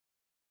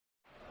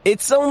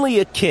It's only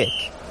a kick,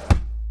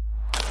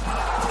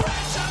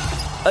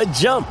 a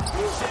jump,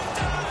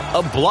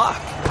 a block.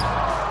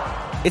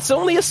 It's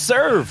only a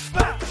serve.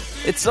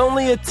 It's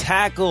only a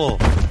tackle,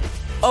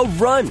 a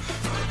run.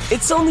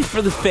 It's only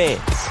for the fans.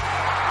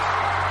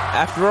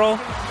 After all,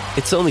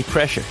 it's only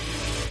pressure.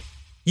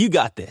 You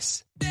got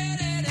this.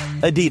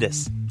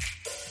 Adidas.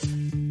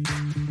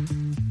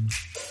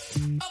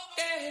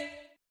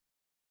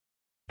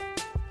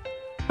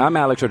 I'm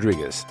Alex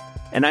Rodriguez.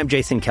 And I'm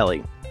Jason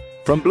Kelly.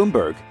 From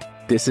Bloomberg,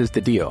 this is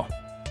The Deal.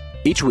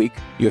 Each week,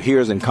 you'll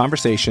hear us in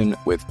conversation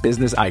with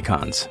business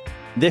icons.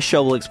 This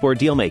show will explore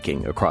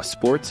deal-making across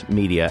sports,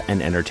 media, and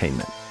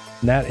entertainment.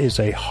 That is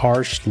a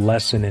harsh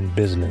lesson in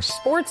business.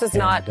 Sports is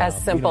not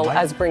as simple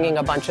as bringing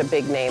a bunch of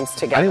big names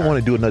together. I didn't want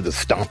to do another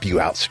stomp you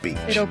out speech.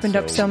 It opened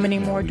up so many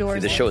more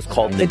doors. The show is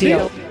called The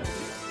Deal.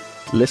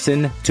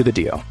 Listen to The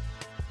Deal.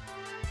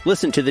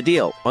 Listen to The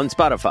Deal on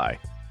Spotify.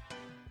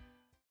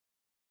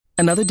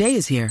 Another day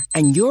is here,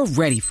 and you're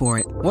ready for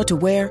it. What to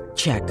wear?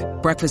 Check.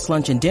 Breakfast,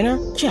 lunch, and dinner?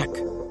 Check.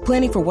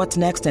 Planning for what's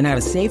next and how to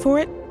save for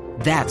it?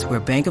 That's where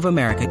Bank of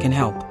America can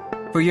help.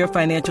 For your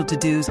financial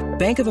to-dos,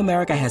 Bank of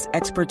America has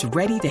experts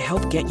ready to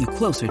help get you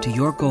closer to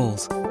your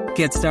goals.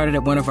 Get started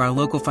at one of our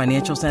local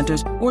financial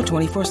centers or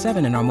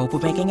 24/7 in our mobile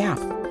banking app.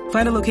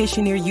 Find a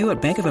location near you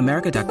at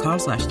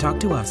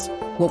bankofamerica.com/talktous.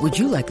 What would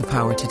you like the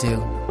power to do?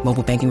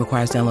 Mobile banking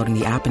requires downloading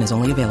the app and is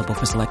only available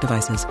for select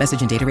devices. Message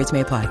and data rates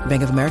may apply.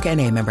 Bank of America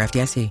N.A., member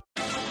FDIC.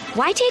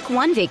 Why take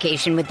one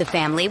vacation with the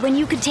family when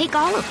you could take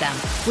all of them?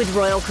 With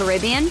Royal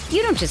Caribbean,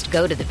 you don't just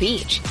go to the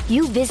beach.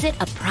 You visit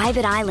a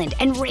private island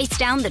and race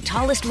down the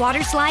tallest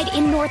water slide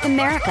in North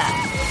America.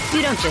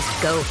 You don't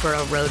just go for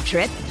a road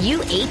trip. You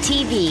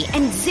ATV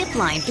and zip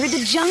line through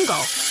the jungle.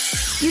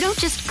 You don't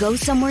just go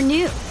somewhere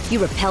new.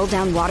 You rappel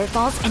down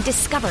waterfalls and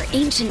discover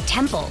ancient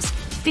temples.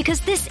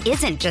 Because this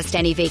isn't just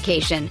any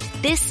vacation.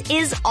 This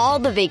is all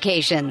the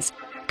vacations.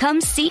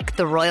 Come seek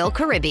the Royal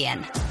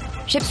Caribbean.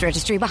 Ships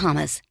Registry,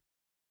 Bahamas.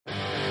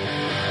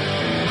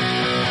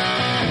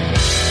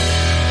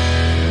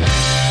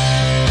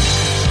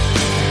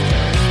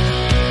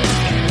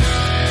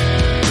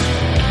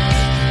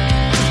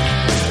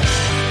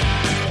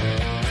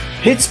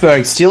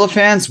 Pittsburgh Steelers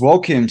fans,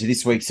 welcome to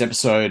this week's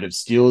episode of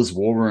Steelers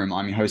War Room.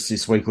 I'm your host of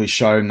this weekly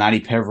show,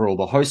 Matty Peverill,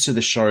 the host of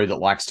the show that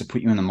likes to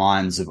put you in the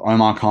minds of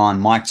Omar Khan,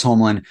 Mike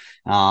Tomlin,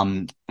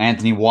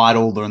 Anthony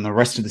Weidel, and the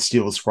rest of the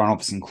Steelers front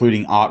office,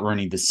 including Art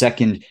Rooney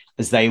II,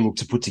 as they look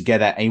to put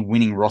together a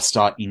winning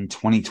roster in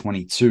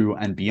 2022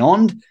 and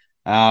beyond.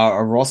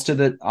 A roster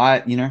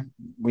that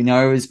we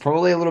know is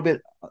probably a little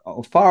bit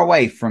far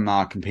away from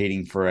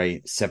competing for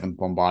a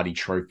 7th Lombardi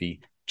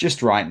trophy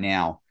just right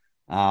now.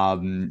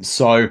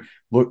 So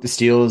look, the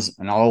Steelers,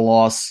 another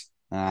loss.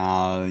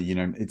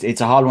 It's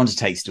a hard one to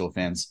take, Steelers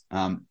fans.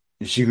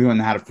 Particularly when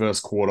they had a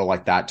first quarter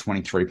like that,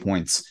 23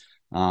 points.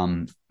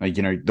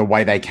 The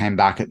way they came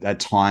back at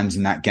times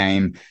in that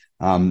game.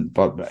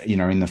 But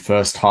in the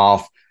first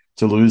half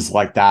to lose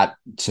like that,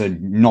 to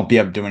not be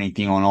able to do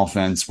anything on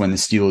offense when the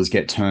Steelers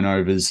get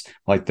turnovers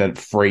like that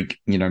freak,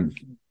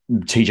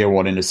 TJ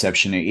Watt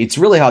interception. It's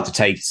really hard to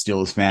take,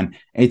 Steelers fan.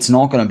 It's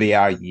not going to be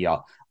our year.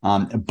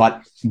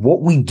 But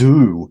what we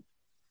do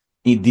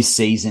in this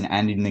season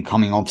and in the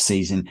coming off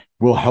season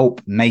will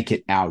help make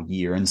it our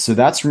year. And so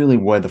that's really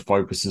where the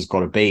focus has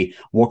got to be.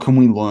 What can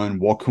we learn?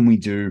 What can we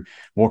do?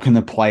 What can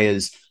the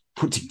players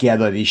put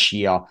together this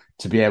year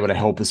to be able to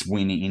help us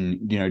win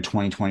in,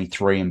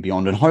 2023 and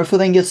beyond? And hopefully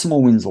they can get some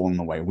more wins along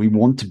the way. We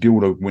want to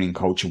build a winning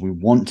culture. We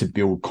want to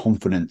build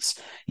confidence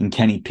in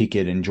Kenny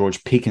Pickett and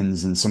George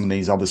Pickens and some of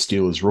these other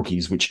Steelers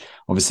rookies, which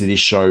obviously this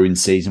show in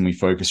season, we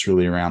focus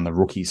really around the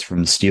rookies from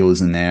the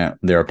Steelers and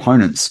their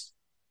opponents.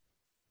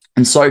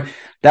 And so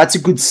that's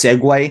a good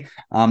segue.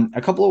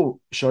 A couple of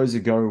shows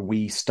ago,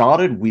 we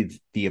started with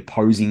the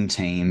opposing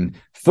team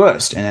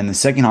first, and then the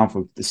second half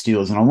with the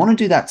Steelers. And I want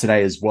to do that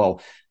today as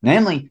well.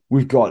 Namely,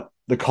 we've got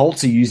the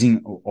Colts are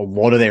using a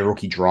lot of their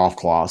rookie draft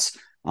class,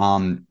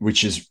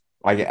 which is,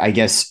 I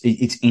guess,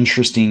 it's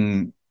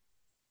interesting.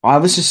 I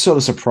was just sort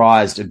of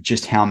surprised at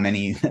just how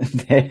many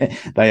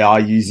they are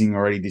using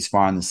already this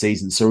far in the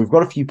season. So we've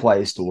got a few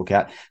players to look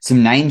at.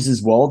 Some names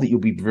as well that you'll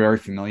be very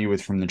familiar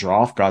with from the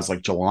draft. Guys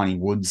like Jelani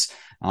Woods,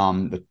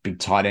 the big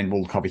tight end,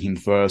 we'll cover him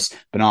first.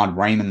 Bernard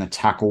Raymond, the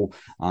tackle.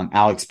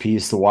 Alex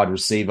Pierce, the wide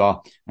receiver.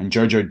 And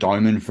Jojo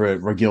Doman, for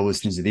regular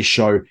listeners of this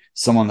show,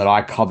 someone that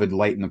I covered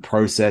late in the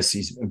process.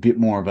 He's a bit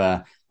more of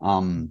a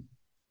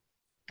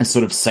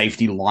sort of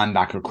safety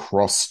linebacker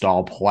cross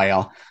style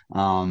player.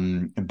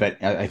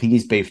 But I think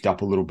he's beefed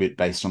up a little bit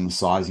based on the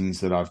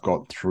sizings that I've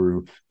got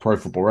through Pro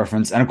Football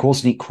Reference. And of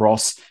course, Nick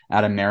Cross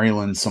out of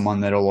Maryland, someone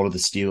that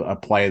a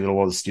player that a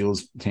lot of the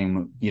Steelers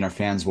team,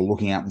 fans were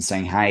looking at and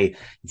saying, hey,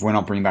 if we're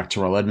not bringing back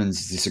Terrell Edmonds,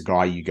 is this a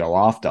guy you go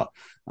after?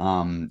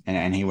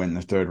 And he went in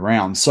the 3rd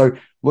round. So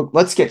look,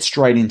 let's get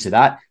straight into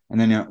that. And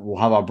then we'll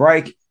have our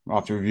break.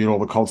 After we've reviewed all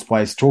the Colts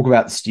players, talk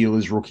about the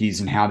Steelers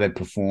rookies and how they've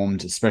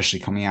performed, especially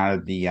coming out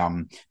of the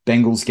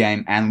Bengals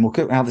game, and look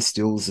at how the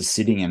Steelers are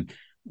sitting. And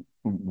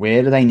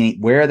where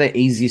are the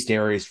easiest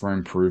areas for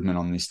improvement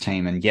on this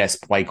team? And yes,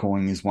 play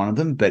calling is one of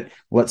them, but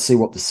let's see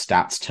what the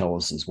stats tell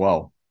us as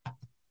well.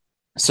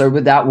 So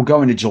with that, we'll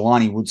go into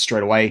Jelani Woods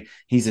straight away.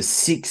 He's a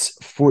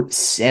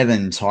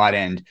 6'7" tight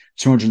end,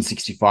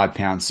 265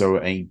 pounds.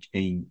 So a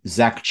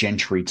Zach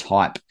Gentry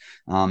type,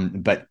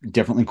 but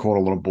definitely caught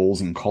a lot of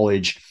balls in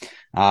college.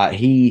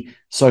 He,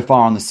 so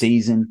far on the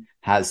season,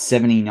 has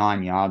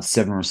 79 yards,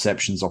 7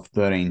 receptions off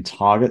 13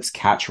 targets,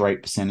 catch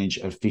rate percentage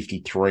of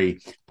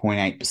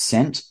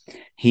 53.8%.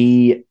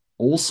 He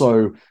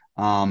also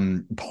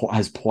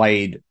has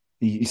played.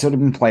 He's sort of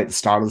been played at the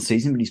start of the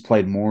season, but he's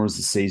played more as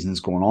the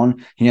season's gone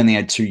on. He only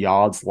had 2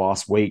 yards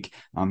last week.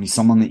 He's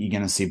someone that you're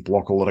going to see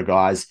block a lot of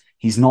guys.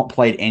 He's not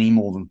played any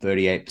more than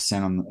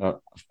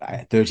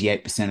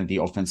 38% of the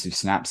offensive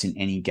snaps in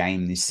any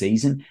game this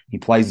season. He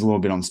plays a little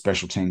bit on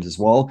special teams as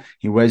well.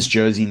 He wears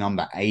jersey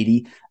number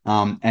 80,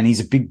 and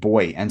he's a big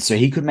boy. And so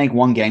he could make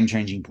one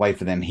game-changing play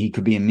for them. He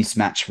could be a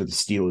mismatch for the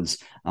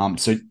Steelers.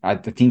 So I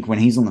think when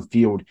he's on the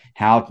field,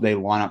 how they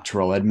line up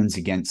Terrell Edmonds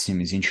against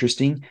him is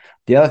interesting.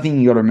 The other thing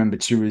you got to remember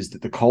too is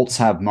that the Colts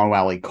have Mo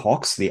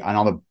Alley-Cox,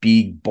 another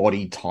big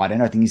body tight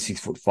end. I think he's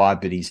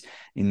 6'5", but he's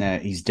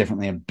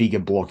definitely a bigger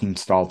blocking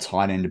style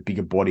tight end, a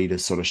bigger body to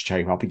sort of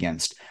shape up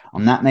against.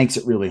 That makes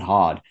it really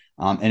hard.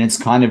 And it's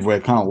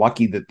we're kind of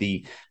lucky that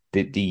the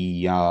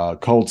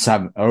Colts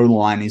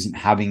O-line isn't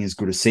having as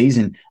good a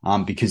season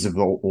because of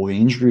all the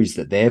injuries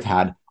that they've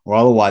had, or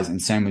otherwise,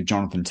 and same with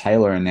Jonathan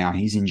Taylor, and now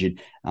he's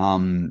injured.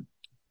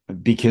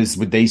 Because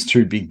with these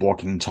two big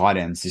blocking tight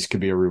ends, this could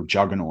be a real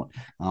juggernaut.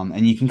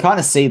 And you can kind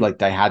of see like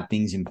they had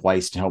things in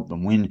place to help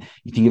them win.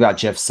 You think about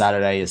Jeff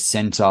Saturday as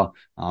center.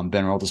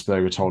 Ben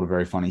Roethlisberger told a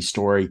very funny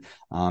story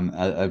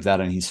of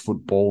that in his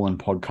football and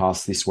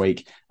podcast this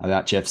week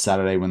about Jeff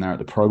Saturday when they're at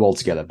the Pro Bowl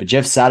together. But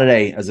Jeff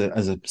Saturday as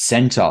a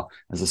center,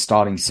 as a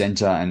starting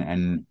center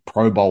and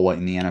Pro Bowler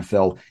in the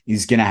NFL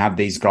is going to have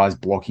these guys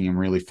blocking and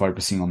really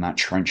focusing on that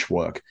trench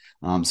work.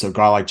 So a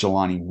guy like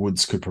Jelani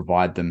Woods could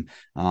provide them,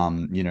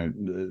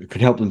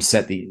 could help them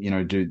set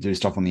do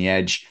stuff on the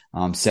edge,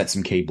 set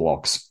some key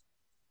blocks.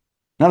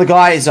 Another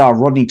guy is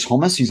Rodney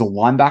Thomas, who's a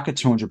linebacker,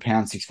 200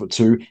 pounds,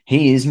 6'2".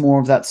 He is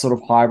more of that sort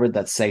of hybrid,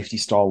 that safety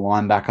style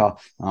linebacker,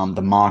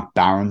 the Mark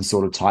Barron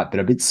sort of type, but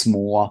a bit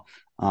smaller.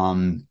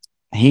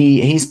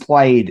 He's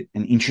played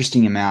an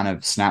interesting amount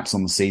of snaps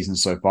on the season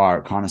so far.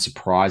 It kind of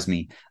surprised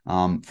me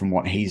from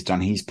what he's done.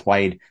 He's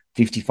played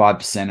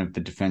 55% of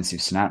the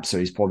defensive snaps, so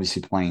he's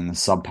obviously playing the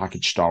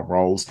sub-package style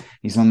roles.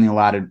 He's only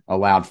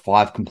allowed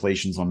 5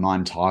 completions on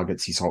 9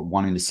 targets. He's got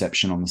 1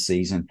 interception on the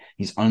season.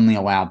 He's only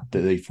allowed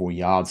 34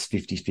 yards,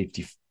 50,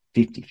 a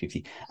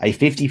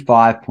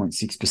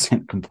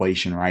 55.6%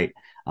 completion rate,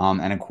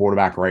 and a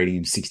quarterback rating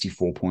of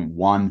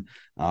 64.1,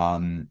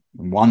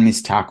 1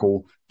 missed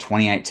tackle,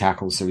 28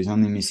 tackles, so he's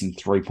only missing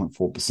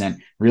 3.4%.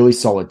 Really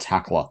solid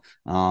tackler,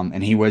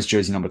 and he wears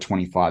jersey number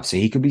 25, so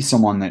he could be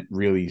someone that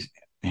really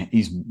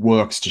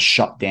works to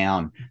shut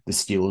down the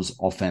Steelers'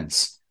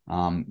 offense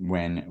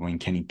when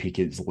Kenny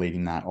Pickett's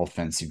leading that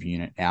offensive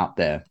unit out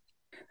there.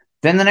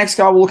 Then the next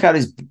guy we'll look at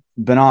is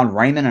Bernard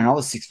Raymond,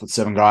 another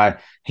 6'7" guy.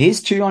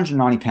 He's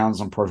 290 pounds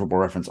on Pro Football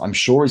Reference. I'm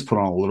sure he's put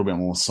on a little bit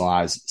more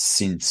size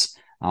since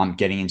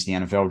getting into the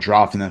NFL.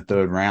 Draft in the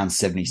 3rd round,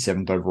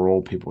 77th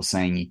overall. People were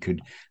saying he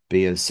could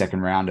be a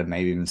 2nd rounder,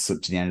 maybe even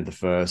slip to the end of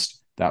the 1st.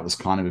 That was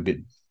kind of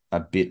a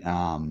bit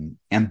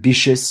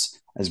ambitious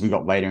as we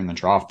got later in the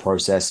draft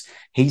process.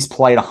 He's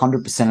played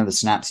 100% of the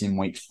snaps in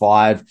week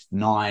 5,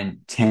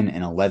 9, 10,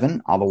 and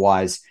 11.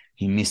 Otherwise,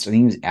 he missed, I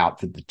think he was out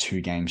for the 2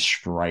 games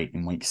straight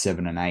in week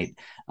 7 and 8.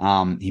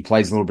 He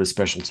plays a little bit of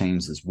special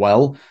teams as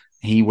well.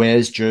 He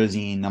wears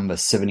jersey number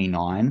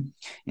 79.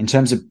 In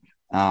terms of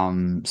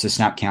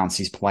snap counts,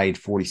 he's played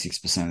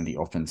 46% of the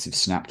offensive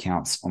snap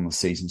counts on the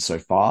season so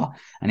far.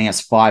 And he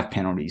has 5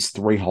 penalties,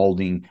 3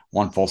 holding,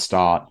 1 false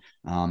start,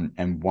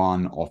 and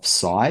 1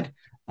 offside.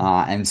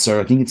 And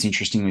so I think it's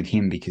interesting with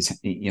him because,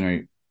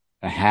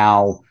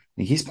 how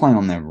he's playing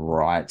on the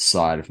right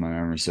side, if my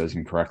memory serves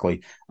me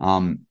correctly.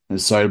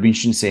 So it'll be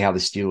interesting to see how the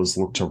Steelers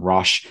look to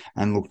rush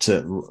and look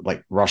to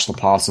rush the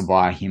passer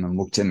via him and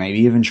look to maybe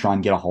even try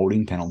and get a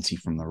holding penalty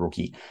from the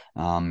rookie.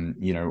 Or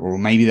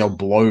maybe they'll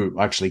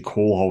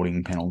call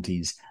holding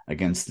penalties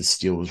against the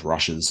Steelers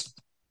rushers.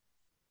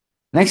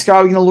 Next guy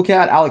we're going to look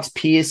at, Alex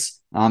Pierce.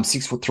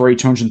 6'3",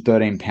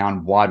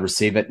 213-pound wide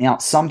receiver. Now,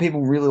 some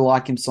people really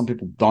like him, some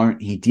people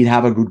don't. He did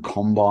have a good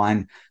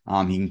combine.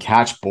 He can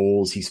catch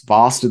balls. He's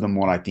faster than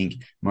what I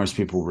think most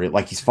people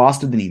he's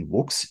faster than he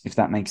looks, if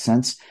that makes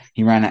sense.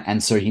 He ran a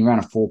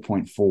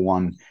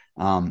 4.41,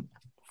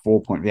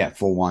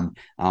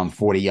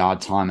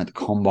 40-yard time at the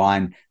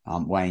combine,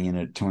 weighing in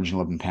at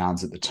 211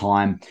 pounds at the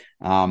time.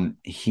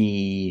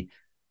 He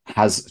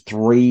has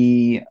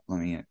 3, let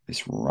me get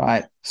this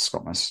right,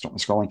 stop my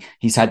scrolling.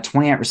 He's had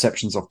 28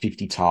 receptions off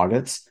 50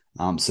 targets.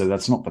 So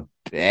that's not the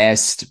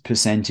best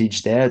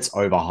percentage there. It's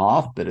over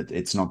half, but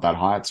it's not that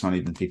high. It's not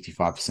even 55%.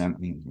 I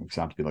think it works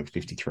out to be like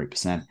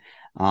 53%.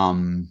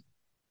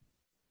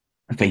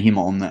 for him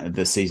on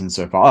the season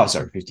so far. Oh,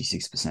 sorry,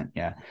 56%.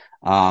 Yeah.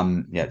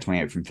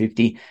 28 from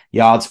 50.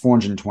 Yards,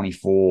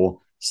 424.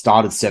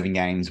 Started 7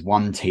 games,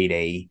 1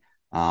 TD.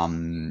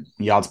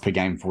 Yards per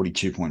game,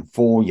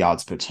 42.4.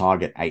 Yards per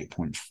target,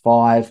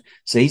 8.5.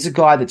 So he's a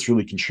guy that's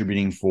really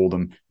contributing for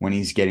them when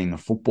he's getting the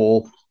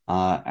football.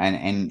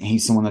 And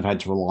he's someone they've had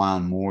to rely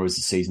on more as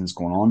the season's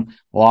gone on.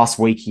 Last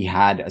week, he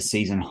had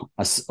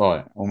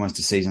almost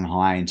a season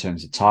high in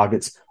terms of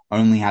targets,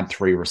 only had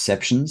 3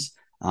 receptions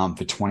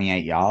for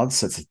 28 yards.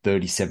 So it's a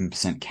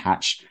 37%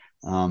 catch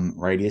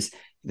radius.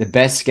 The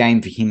best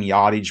game for him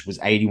yardage was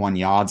 81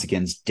 yards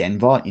against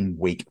Denver in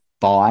week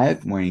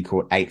 5, when he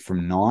caught 8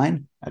 from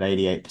 9 at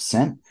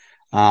 88%.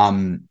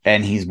 And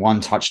his 1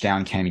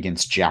 touchdown came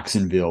against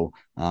Jacksonville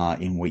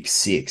in week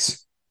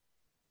 6.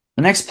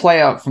 The next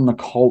player from the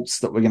Colts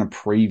that we're going to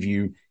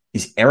preview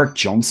is Eric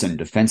Johnson,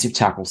 defensive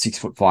tackle,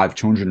 6'5",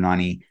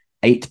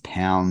 298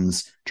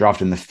 pounds,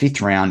 drafted in the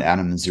 5th round out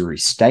of Missouri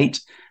State.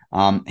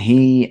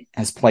 He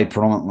has played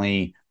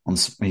predominantly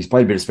he's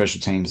played a bit of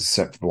special teams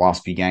except for the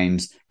last few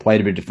games,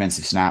 played a bit of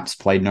defensive snaps,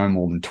 played no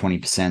more than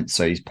 20%.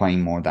 So he's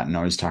playing more of that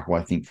nose tackle,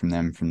 I think, from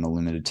the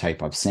limited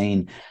tape I've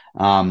seen,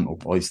 or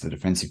at least the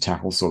defensive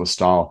tackle sort of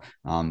style,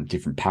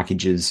 different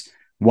packages.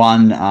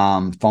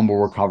 1 fumble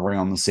recovery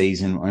on the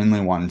season,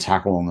 only 1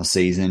 tackle on the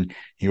season.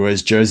 He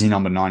wears jersey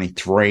number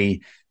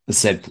 93. As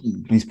said,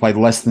 he's played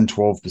less than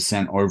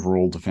 12%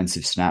 overall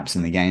defensive snaps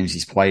in the games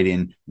he's played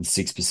in, and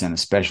 6% of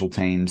special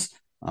teams.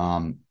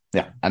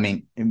 I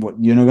mean,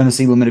 you're not going to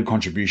see limited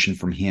contribution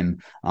from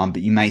him,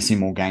 but you may see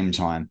more game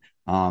time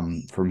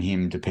from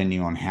him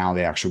depending on how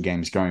the actual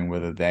game is going,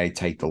 whether they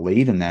take the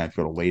lead and they've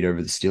got a lead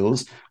over the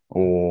Steelers,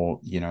 or,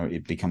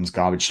 it becomes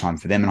garbage time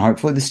for them. And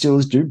hopefully the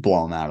Steelers do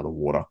blow them out of the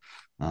water.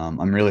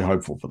 I'm really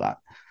hopeful for that.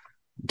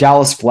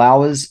 Dallas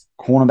Flowers,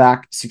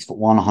 cornerback, 6'1",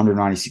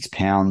 196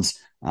 pounds.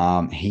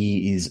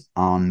 He is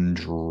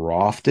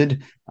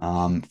undrafted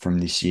from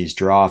this year's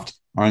draft.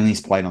 Only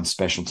he's played on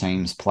special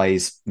teams,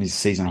 plays his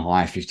season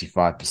high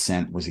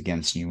 55% was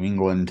against New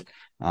England.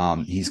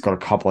 He's got a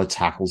couple of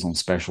tackles on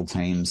special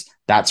teams.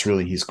 That's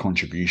really his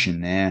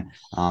contribution there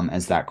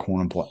as that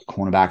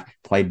cornerback.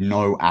 Played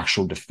no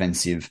actual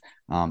defensive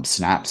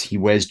snaps. He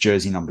wears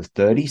jersey number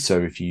 30. So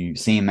if you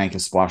see him make a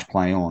splash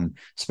play on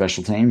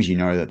special teams, you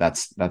know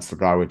that's the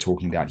guy we're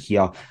talking about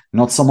here.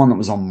 Not someone that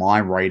was on my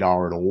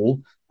radar at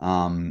all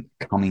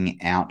coming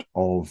out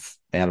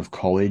of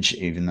college,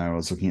 even though I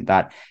was looking at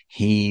that.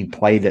 He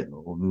played at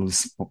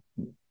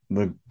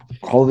the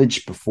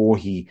college before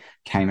he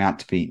came out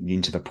to be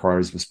into the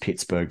pros was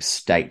Pittsburgh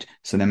State.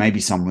 So there may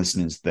be some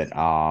listeners that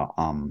are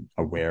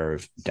aware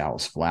of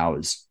Dallas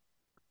Flowers.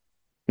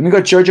 Then we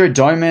got Jojo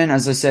Domann,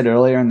 as I said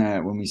earlier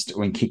when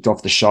we kicked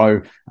off the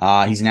show.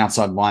 He's an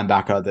outside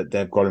linebacker that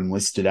they've got him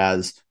listed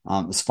as.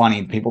 It's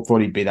funny, people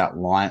thought he'd be that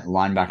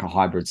linebacker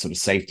hybrid sort of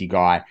safety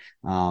guy.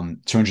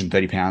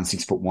 230 pounds,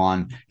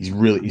 6'1".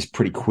 He's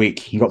pretty quick.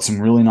 He got some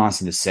really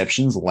nice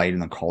interceptions late in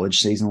the college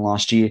season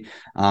last year.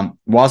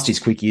 Whilst he's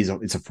quick, it's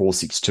a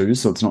 4.62,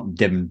 so it's not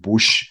Devin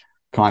Bush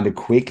kind of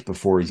quick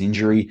before his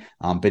injury,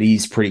 but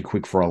he's pretty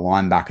quick for a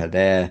linebacker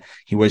there.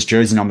 He wears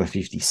jersey number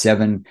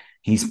 57.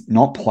 He's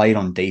not played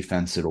on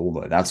defense at all,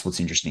 though. That's what's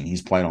interesting.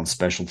 He's played on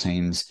special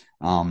teams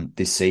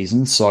this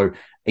season. So,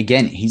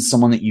 again, he's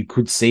someone that you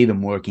could see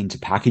them work into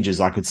packages.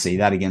 I could see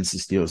that against the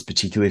Steelers,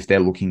 particularly if they're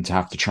looking to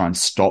have to try and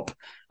stop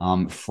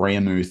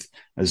Freiermuth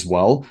as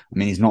well. I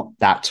mean, he's not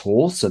that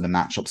tall, so the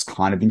matchup's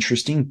kind of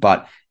interesting,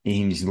 but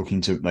he's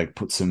looking to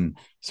put some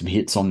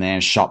hits on there,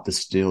 shut the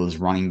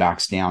Steelers running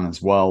backs down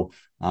as well.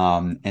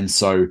 And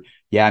so,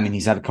 yeah, I mean,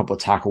 he's had a couple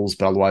of tackles,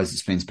 but otherwise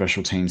it's been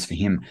special teams for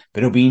him.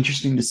 But it'll be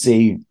interesting to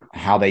see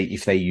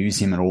if they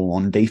use him at all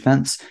on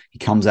defense. He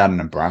comes out of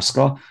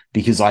Nebraska,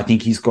 because I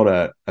think he's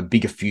got a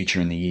bigger future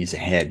in the years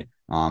ahead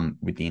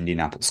with the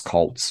Indianapolis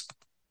Colts.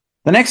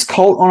 The next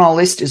Colt on our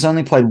list has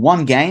only played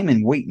 1 game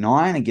in week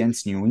 9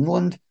 against New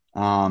England.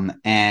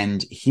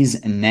 And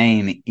his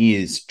name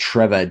is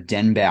Trevor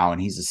Denbow, and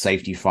he's a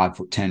safety,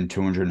 5'10",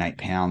 208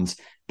 pounds.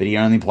 But he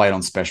only played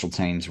on special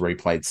teams where he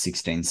played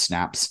 16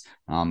 snaps,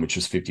 which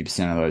was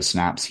 50% of those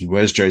snaps. He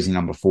wears jersey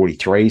number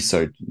 43,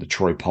 so the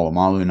Troy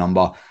Polamalu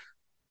number.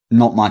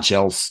 Not much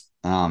else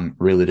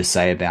really to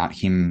say about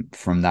him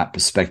from that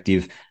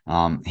perspective.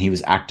 He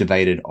was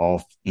activated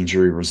off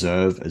injury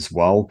reserve as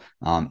well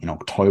in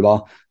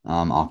October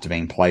after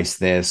being placed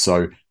there.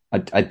 So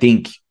I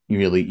think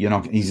really,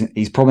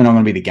 he's probably not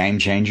going to be the game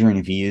changer. And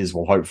if he is,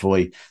 well,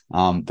 hopefully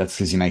that's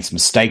because he makes a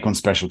mistake on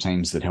special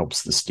teams that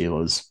helps the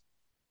Steelers.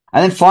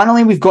 And then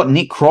finally, we've got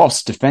Nick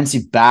Cross,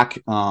 defensive back.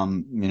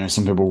 Some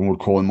people would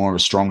call him more of a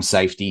strong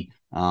safety,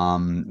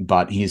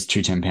 but he is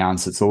 210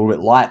 pounds, so it's a little bit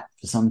light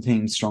for some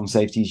teams. Strong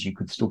safeties, you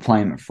could still play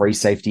him at free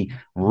safety.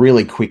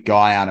 Really quick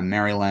guy out of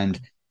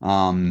Maryland.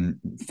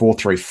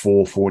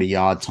 4.34,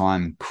 40-yard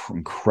time,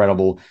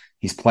 incredible.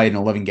 He's played in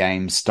 11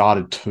 games,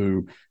 started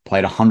 2,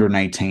 played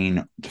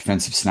 118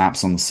 defensive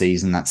snaps on the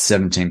season. That's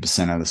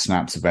 17% of the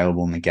snaps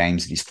available in the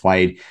games that he's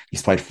played.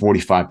 He's played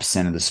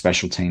 45% of the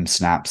special team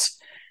snaps.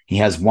 He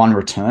has 1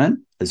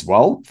 return as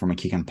well from a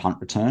kick and punt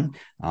return.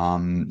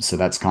 So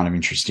that's kind of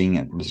interesting.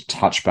 It was a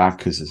touchback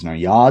because there's no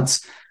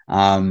yards.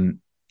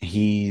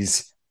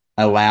 He's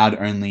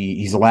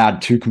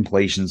allowed 2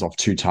 completions off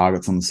 2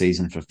 targets on the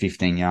season for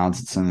 15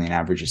 yards. It's only an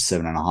average of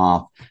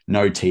 7.5.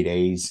 No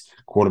TDs.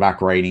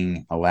 Quarterback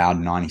rating allowed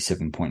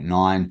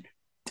 97.9.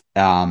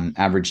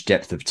 Average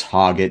depth of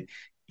target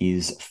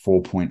is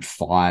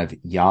 4.5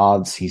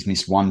 yards. He's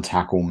missed 1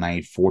 tackle,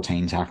 made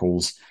 14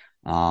 tackles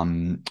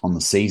on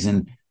the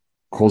season,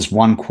 caused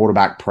 1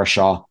 quarterback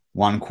pressure,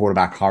 1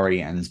 quarterback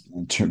hurry, and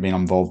been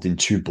involved in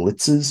 2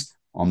 blitzes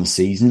on the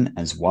season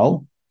as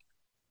well.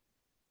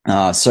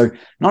 So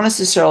not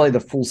necessarily the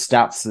full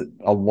stats that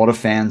a lot of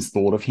fans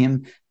thought of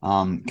him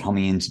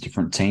coming into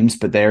different teams,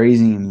 but they're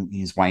easing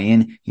his way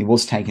in. He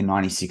was taken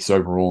 96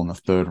 overall in the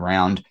 3rd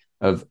round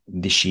of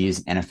this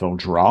year's NFL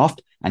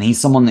draft. And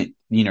he's someone that,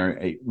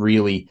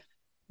 really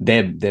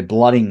they're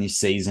blooding this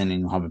season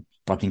and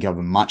I think have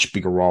a much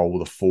bigger role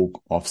with a full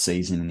off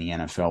season in the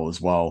NFL as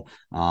well.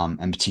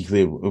 And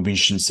particularly it'll be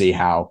interesting to see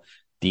how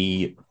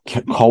the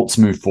Colts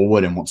move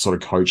forward and what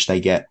sort of coach they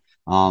get.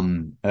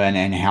 And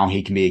how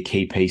he can be a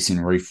key piece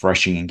in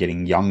refreshing and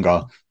getting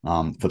younger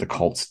for the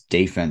Colts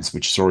defense,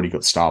 which has already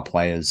got star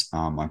players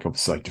like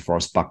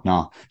DeForest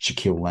Buckner,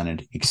 Shaquille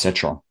Leonard,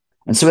 etc.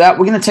 And so with that,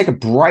 we're going to take a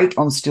break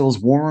on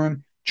Steelers War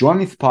Room. Join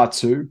me for part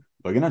 2.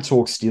 We're going to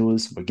talk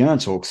Steelers, we're going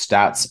to talk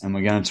stats, and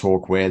we're going to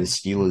talk where the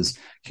Steelers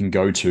can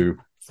go to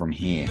from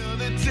here.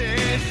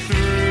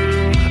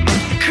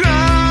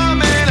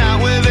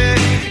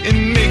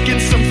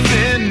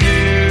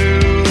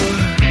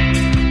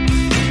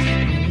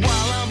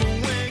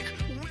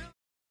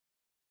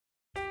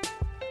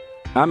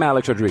 I'm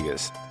Alex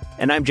Rodriguez.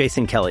 And I'm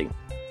Jason Kelly.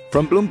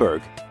 From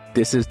Bloomberg,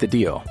 this is The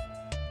Deal.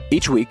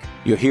 Each week,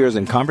 you'll hear us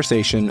in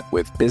conversation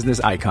with business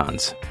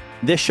icons.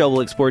 This show will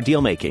explore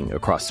deal-making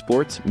across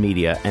sports,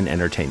 media, and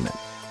entertainment.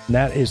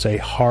 That is a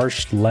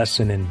harsh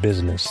lesson in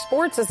business.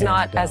 Sports is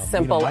not as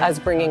simple as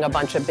bringing a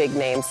bunch of big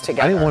names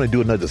together. I didn't want to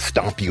do another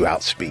stomp you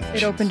out speech.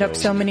 It opened up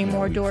so many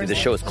more doors. The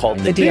show is called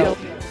The Deal.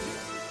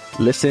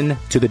 Listen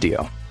to The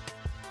Deal.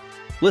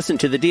 Listen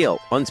to The Deal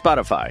on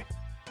Spotify.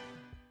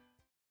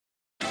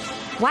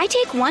 Why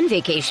take one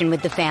vacation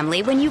with the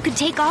family when you could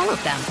take all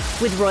of them?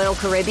 With Royal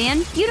Caribbean,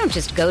 you don't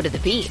just go to the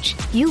beach.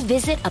 You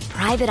visit a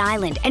private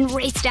island and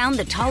race down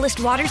the tallest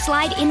water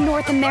slide in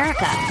North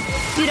America.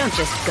 You don't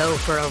just go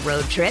for a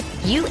road trip.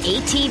 You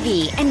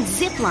ATV and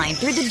zip line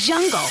through the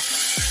jungle.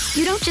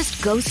 You don't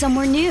just go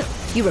somewhere new.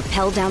 You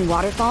rappel down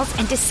waterfalls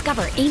and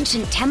discover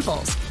ancient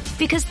temples.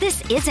 Because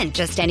this isn't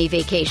just any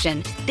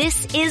vacation.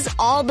 This is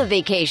all the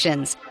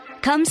vacations.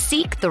 Come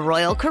seek the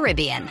Royal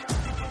Caribbean.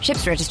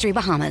 Ships Registry,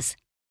 Bahamas.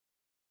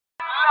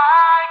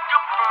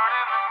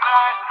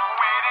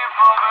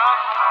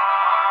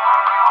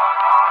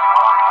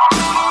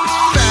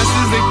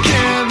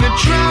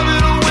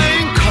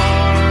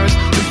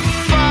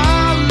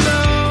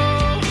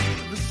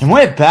 And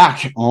we're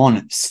back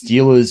on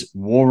Steelers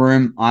War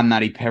Room. I'm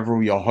Matty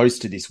Peverill, your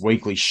host of this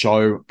weekly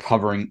show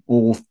covering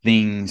all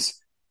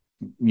things,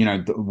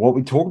 what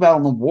we talk about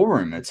on the War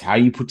Room. It's how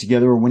you put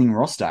together a winning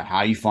roster,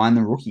 how you find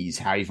the rookies,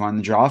 how you find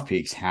the draft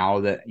picks, how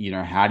do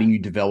you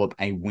develop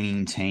a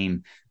winning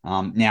team?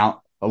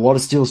 Now, a lot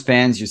of Steelers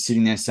fans, you're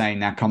sitting there saying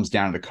that comes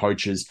down to the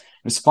coaches.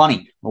 It's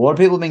funny. A lot of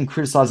people have been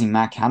criticizing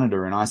Matt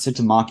Canada, and I said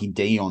to Marky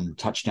D on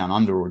Touchdown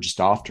Under or just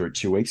after it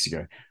 2 weeks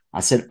ago, I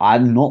said,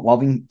 I'm not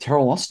loving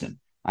Terrell Austin.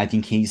 I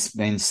think he's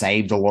been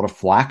saved a lot of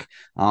flack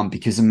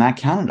because of Matt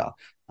Canada.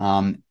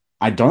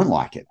 I don't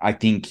like it. I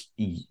think,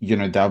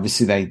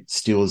 obviously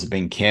Steelers have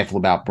been careful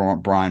about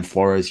Brian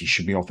Flores. He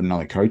should be offered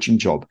another coaching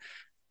job.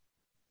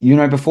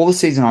 Before the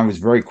season, I was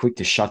very quick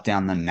to shut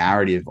down the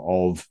narrative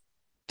of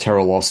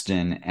Terrell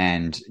Austin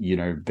and,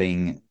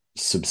 being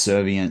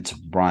subservient to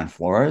Brian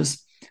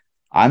Flores.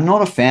 I'm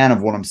not a fan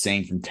of what I'm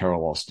seeing from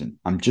Terrell Austin.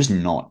 I'm just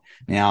not.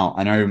 Now,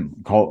 I know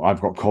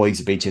I've got colleagues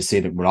at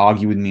BTSC that would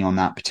argue with me on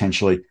that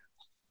potentially.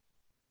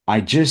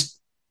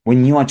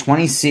 When you are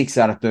 26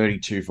 out of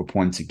 32 for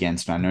points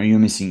against, I know you're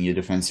missing your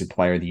defensive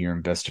player of the year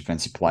and best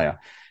defensive player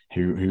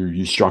who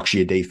you structure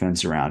your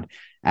defense around,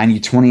 and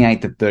you're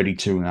 28 to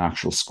 32 in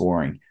actual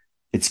scoring.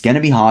 It's going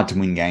to be hard to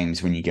win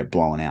games when you get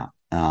blown out.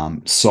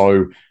 I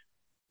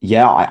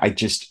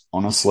just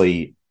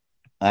honestly,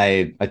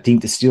 I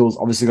think the Steelers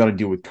obviously got to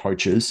deal with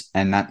coaches,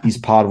 and that is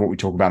part of what we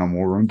talk about on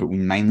War Room, but we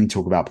mainly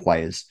talk about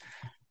players.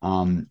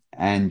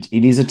 And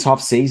it is a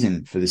tough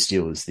season for the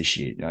Steelers this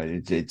year.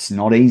 It's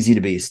not easy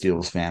to be a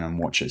Steelers fan and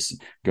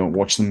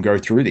watch them go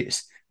through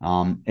this.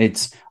 I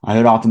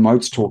heard Arthur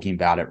Moats talking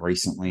about it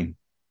recently.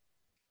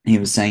 He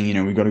was saying,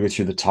 we've got to go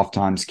through the tough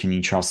times. Can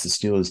you trust the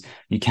Steelers?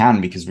 You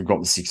can, because we've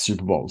got the 6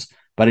 Super Bowls,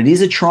 but it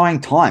is a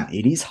trying time.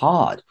 It is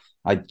hard.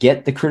 I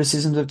get the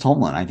criticisms of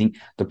Tomlin. I think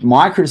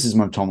my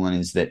criticism of Tomlin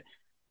is that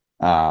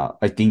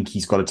I think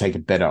he's got to take a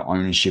better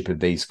ownership of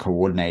these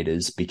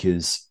coordinators,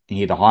 because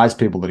he either hires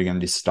people that are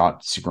going to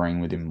start disagreeing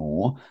with him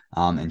more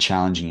and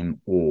challenging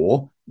him,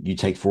 or you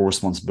take full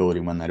responsibility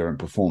when they don't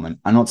perform. And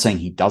I'm not saying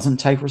he doesn't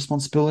take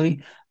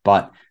responsibility,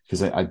 but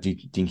because I do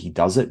think he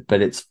does it,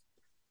 but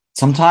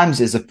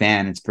sometimes as a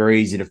fan, it's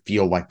very easy to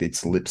feel like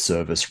it's lip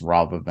service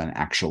rather than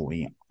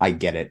actually, I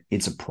get it.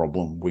 It's a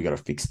problem. We got to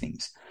fix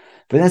things.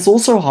 But that's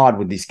also hard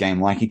with this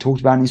game. Like he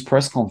talked about in his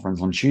press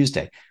conference on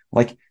Tuesday,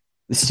 like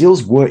the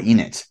Steelers were in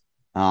it.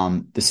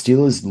 The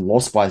Steelers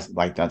lost by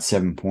like that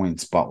 7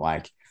 points, but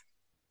like,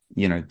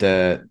 you know,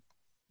 the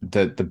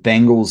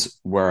Bengals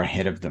were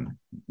ahead of them.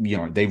 You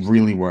know, they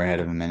really were ahead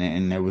of them,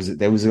 and there was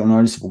a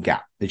noticeable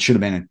gap. It should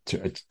have been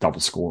a double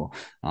score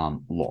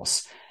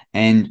loss,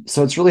 and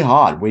so it's really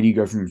hard. Where do you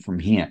go from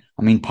here?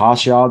 I mean,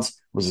 pass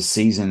yards was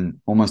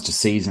almost a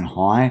season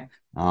high,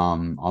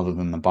 other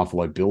than the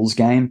Buffalo Bills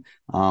game.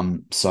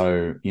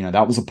 So you know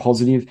that was a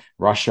positive.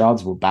 Rush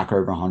yards were back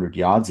over 100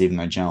 yards, even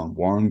though Jaylen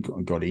Warren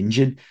got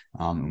injured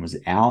and was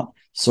out.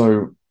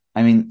 So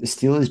I mean, the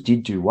Steelers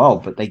did do well,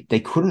 but they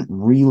couldn't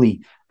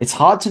really. It's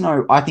hard to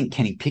know. I think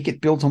Kenny Pickett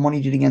built on what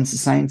he did against the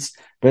Saints,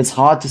 but it's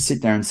hard to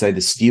sit there and say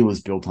the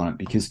Steelers built on it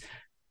because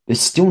they're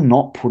still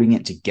not putting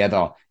it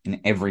together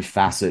in every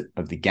facet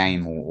of the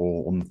game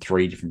or on the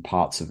three different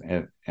parts of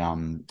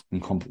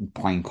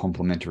playing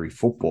complementary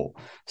football.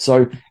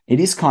 So it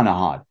is kind of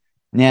hard.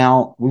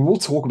 Now, we will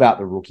talk about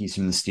the rookies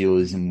from the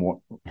Steelers and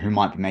who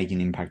might be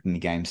making an impact in the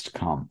games to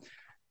come.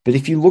 But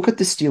if you look at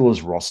the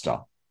Steelers roster,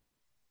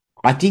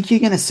 I think you're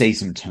going to see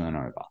some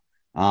turnover.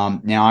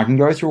 Now I can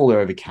go through all the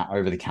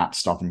over the cap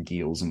stuff and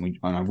deals, and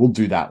I will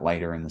do that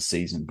later in the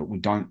season, but we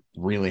don't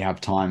really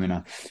have time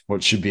in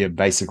what should be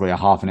basically a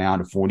half an hour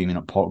to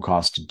 40-minute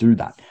podcast to do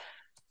that.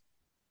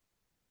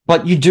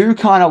 But you do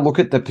kind of look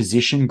at the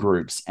position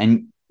groups,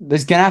 and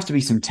there's going to have to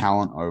be some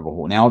talent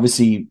overhaul. Now,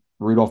 obviously,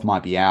 Rudolph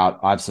might be out.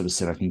 I've sort of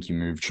said I think you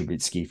move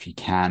Trubisky if you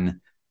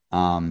can.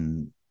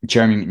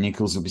 Jeremy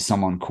McNichols will be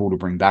someone cool to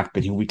bring back,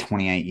 but he'll be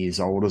 28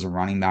 years old as a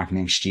running back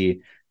next year.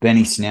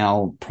 Benny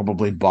Snell,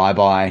 probably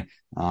bye-bye,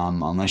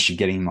 unless you're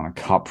getting him on a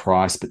cut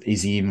price. But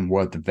is he even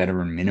worth the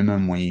veteran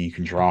minimum when you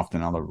can draft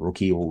another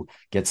rookie or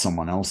get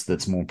someone else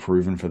that's more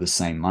proven for the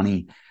same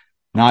money?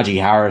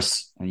 Najee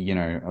Harris, you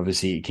know,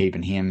 obviously you're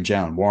keeping him.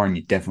 Jaylen Warren,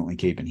 you're definitely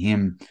keeping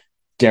him.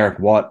 Derek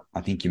Watt,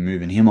 I think you're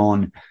moving him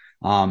on.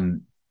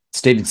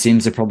 Steven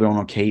Sims are probably on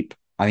a keep.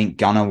 I think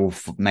Gunner will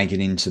make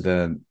it into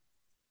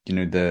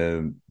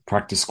the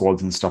practice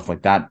squads and stuff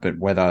like that. But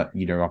whether,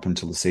 up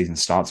until the season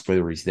starts,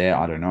 whether he's there,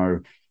 I don't know.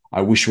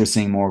 I wish we were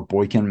seeing more of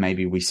Boykin.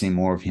 Maybe we see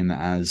more of him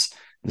as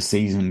the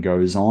season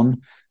goes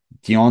on.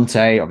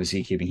 Deontay,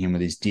 obviously keeping him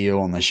with his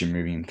deal, unless you're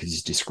moving him because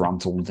he's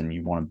disgruntled and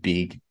you want a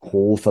big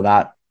haul for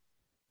that.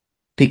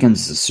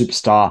 Pickens is a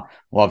superstar.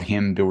 Love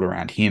him, build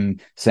around him.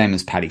 Same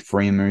as Patty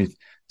Freiermuth.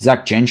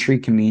 Zach Gentry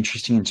can be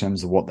interesting in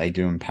terms of what they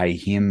do and pay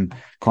him.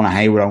 Connor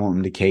Hayward, I want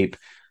them to keep.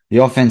 The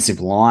offensive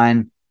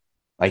line,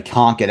 they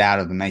can't get out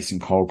of the Mason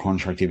Cole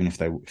contract even if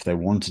they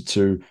wanted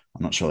to.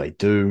 I'm not sure they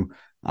do.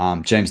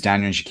 James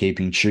Daniels you're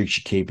keeping. Chooks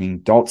you're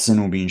keeping. Dotson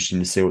will be interesting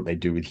to see what they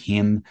do with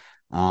him.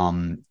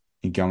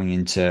 Going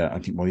into, I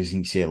think,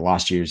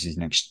 last year is his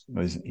next.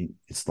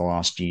 It's the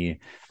last year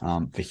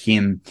for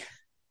him.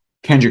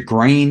 Kendrick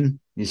Green,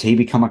 does he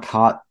become a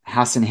cut?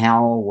 Hassan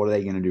Howell, what are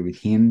they going to do with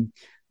him?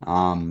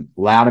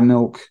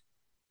 Loudermilk,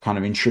 kind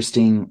of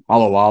interesting.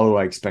 Alualu,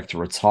 I expect to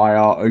retire.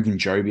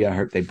 Ogunjobi, I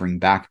hope they bring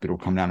back, but it'll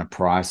come down to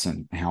price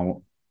and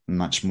how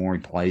much more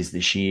he plays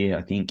this year,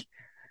 I think.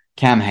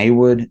 Cam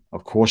Hayward,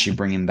 of course you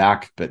bring him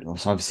back, but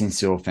also I've seen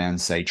Steelers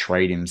fans say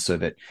trade him so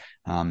that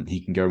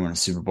he can go win a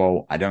Super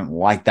Bowl. I don't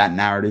like that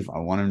narrative. I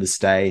want him to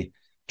stay.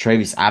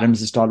 Travis Adams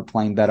has started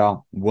playing better.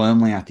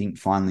 Wormley, I think,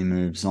 finally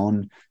moves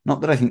on.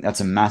 Not that I think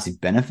that's a massive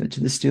benefit to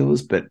the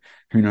Steelers, but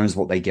who knows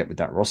what they get with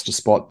that roster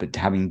spot. But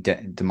having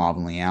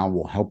DeMarvin Leal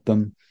will help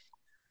them.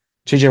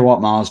 TJ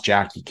Watt, Miles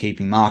Jack, you're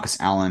keeping. Marcus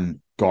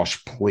Allen,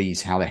 gosh,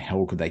 please, how the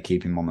hell could they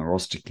keep him on the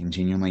roster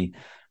continually?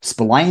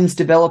 Spillane's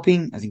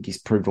developing. I think he's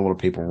proved a lot of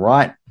people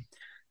right.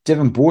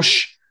 Devin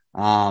Bush,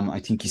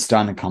 I think he's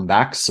starting to come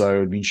back. So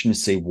it'd be interesting to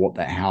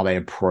see how they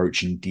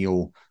approach and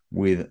deal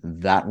with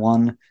that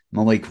one.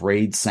 Malik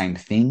Reed, same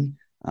thing.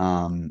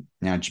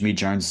 Now, Jimmy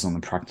Jones is on the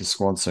practice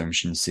squad, so I'm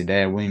interested to see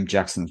there. William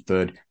Jackson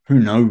III, who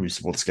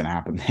knows what's going to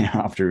happen there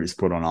after he's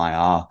put on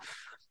IR.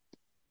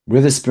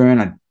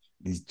 Witherspoon,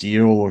 his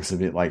deal looks a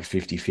bit like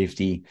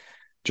 50-50.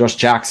 Josh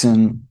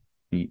Jackson,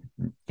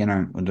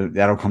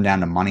 that'll come down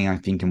to money, I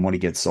think, and what he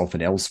gets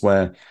offered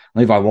elsewhere.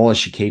 Levi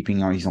Wallace, you're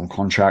keeping. He's on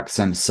contract.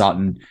 Sam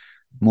Sutton.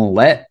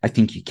 Mollett, I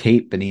think you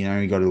keep, but he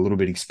got a little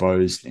bit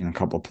exposed in a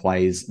couple of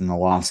plays in the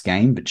last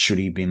game. But should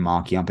he have been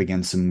marking up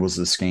against him? Was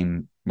the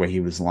scheme where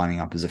he was lining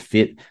up as a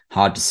fit?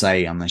 Hard to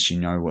say unless you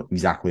know what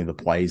exactly the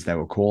plays they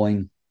were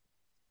calling.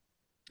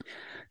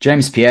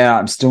 James Pierre,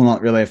 I'm still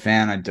not really a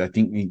fan. I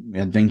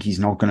think he's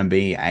not going to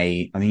be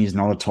I think he's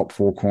not a top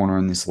 4 corner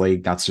in this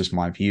league. That's just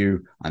my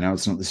view. I know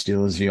it's not the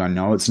Steelers' view. I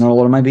know it's not a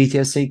lot of my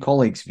BTSC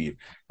colleagues' view.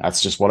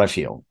 That's just what I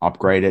feel.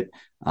 Upgrade it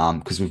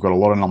because we've got a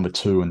lot of number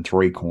 2 and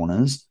 3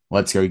 corners.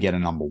 Let's go get a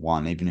number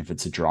 1, even if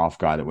it's a draft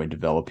guy that we're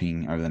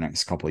developing over the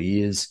next couple of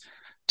years.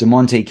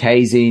 DeMonte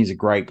Casey is a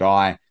great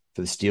guy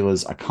for the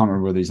Steelers. I can't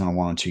remember whether he's on a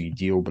 1 or 2 year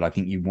deal, but I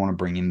think you want to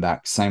bring him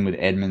back. Same with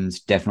Edmonds.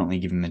 Definitely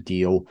give him a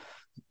deal.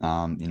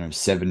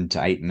 $7 to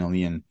 $8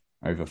 million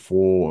over 3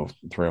 or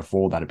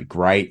 4, that'd be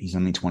great. He's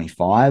only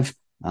 25.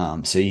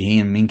 So he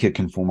and Minka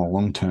can form a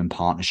long-term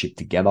partnership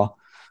together.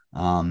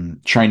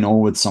 Trey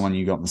Norwood's someone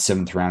you got in the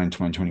 7th round in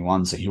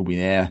 2021, so he'll be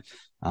there.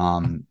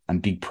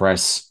 And Big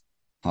Press,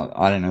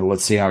 I don't know.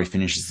 Let's see how he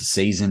finishes the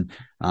season.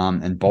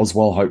 And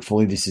Boswell,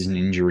 hopefully this is an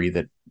injury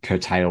that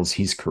curtails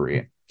his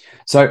career.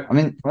 So, I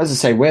mean, as I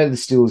say, where the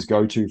Steelers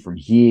go to from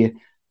here,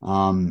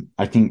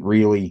 I think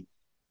really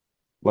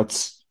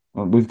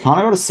we've kind of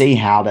got to see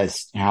how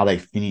they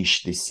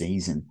finish this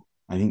season.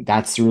 I think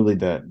that's really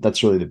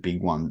the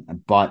big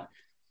one. But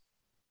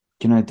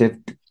you know,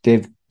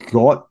 they've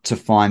got to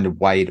find a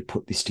way to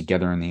put this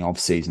together in the off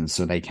season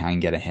so they can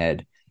get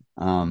ahead,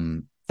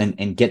 and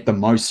get the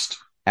most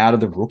out of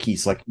the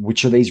rookies. Like,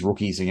 which of these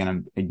rookies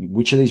can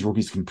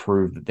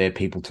prove that they're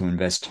people to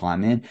invest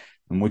time in,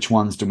 and which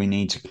ones do we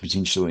need to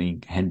potentially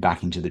head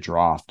back into the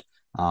draft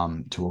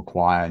to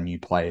acquire new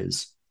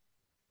players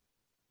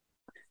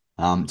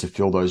to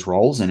fill those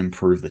roles and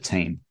improve the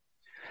team.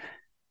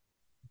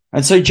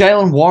 And so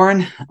Jaylen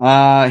Warren,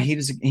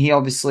 he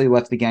obviously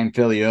left the game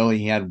fairly early.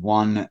 He had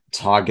 1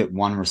 target,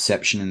 1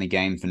 reception in the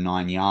game for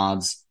 9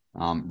 yards.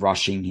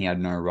 Rushing, he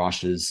had no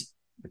rushes.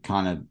 It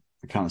kind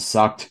of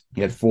sucked. He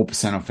had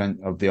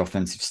 4% of the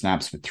offensive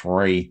snaps with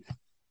 3.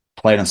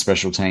 Played on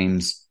special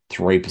teams,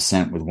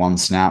 3% with 1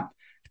 snap.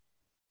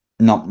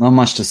 Not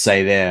much to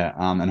say there.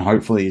 And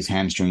hopefully his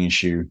hamstring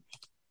issue,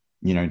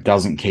 you know,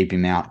 doesn't keep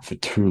him out for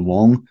too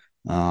long.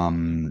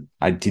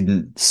 I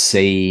didn't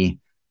see.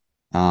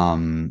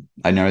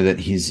 I know that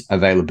his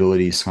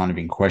availability is kind of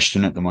in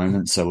question at the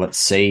moment, so let's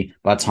see.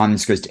 By the time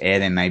this goes to air,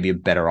 there may be a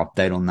better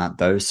update on that,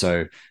 though.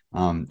 So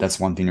that's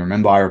one thing to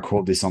remember. I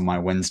record this on my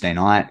Wednesday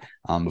night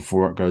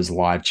before it goes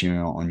live to you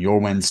on your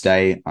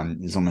Wednesday.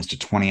 There's almost a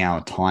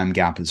 20-hour time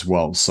gap as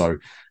well. So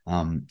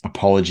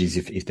apologies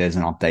if there's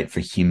an update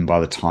for him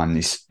by the time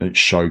this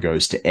show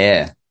goes to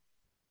air.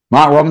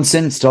 Mark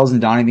Robinson still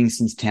hasn't done anything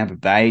since Tampa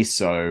Bay,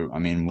 so I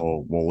mean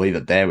we'll leave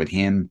it there with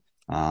him.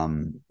 I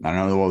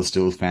know a lot of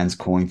Steelers fans are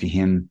calling for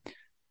him.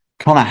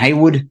 Connor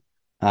Haywood.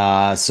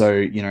 So,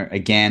 you know,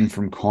 again,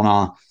 from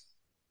Connor,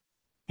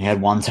 he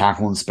had 1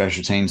 tackle on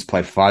special teams,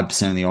 played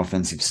 5% of the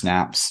offensive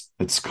snaps.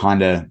 It's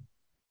kind of,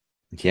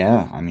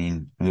 yeah, I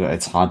mean,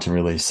 it's hard to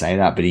really say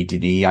that, but he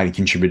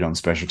contributed on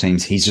special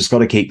teams. He's just got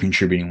to keep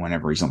contributing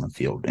whenever he's on the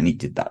field, and he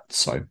did that.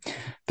 So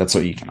that's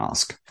what you can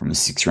ask from a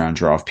 6th-round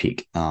draft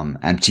pick,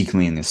 and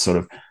particularly in this sort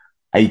of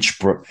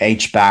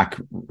H-back,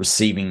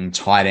 receiving,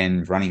 tight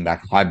end, running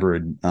back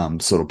hybrid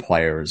sort of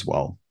player as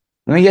well.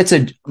 Then we get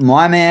to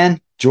my man,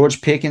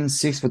 George Pickens,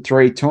 6'3",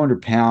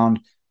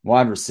 200-pound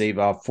wide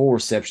receiver, 4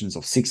 receptions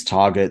of 6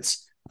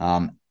 targets,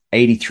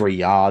 83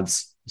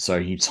 yards. So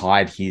he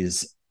tied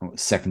his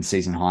 2nd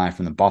season high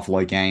from the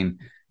Buffalo game.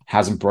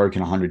 Hasn't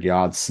broken 100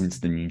 yards since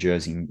the New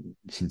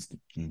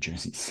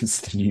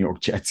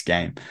York Jets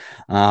game.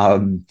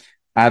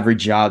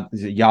 Average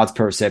yards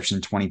per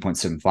reception,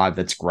 20.75.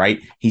 That's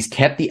great. He's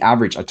kept the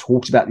average. I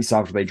talked about this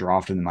after they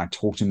drafted him. I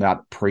talked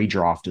about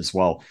pre-draft as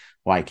well.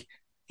 Like,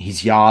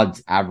 his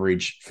yards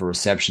average for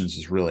receptions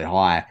is really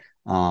high.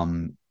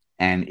 And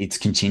it's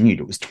continued.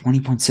 It was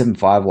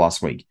 20.75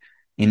 last week.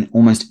 In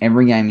almost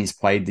every game he's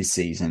played this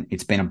season,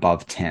 it's been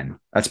above 10.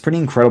 That's pretty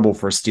incredible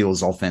for a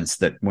Steelers offense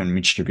that when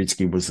Mitch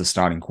Trubisky was the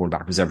starting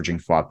quarterback was averaging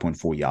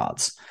 5.4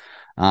 yards.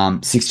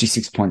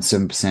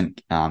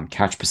 66.7%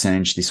 catch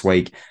percentage this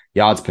week.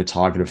 Yards per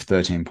target of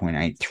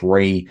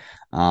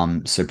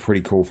 13.83. So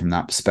pretty cool from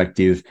that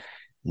perspective.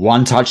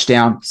 1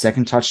 touchdown,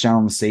 2nd touchdown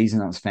on the season.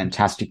 That was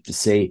fantastic to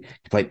see.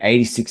 He played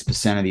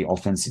 86% of the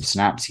offensive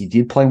snaps. He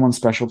did play 1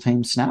 special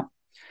team snap.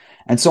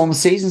 And so on the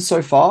season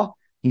so far,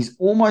 he's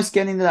almost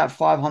getting to that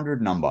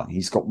 500 number.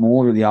 He's got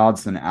more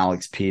yards than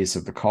Alex Pierce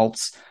of the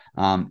Colts.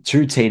 2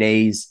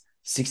 TDs,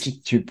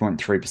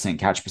 62.3%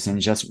 catch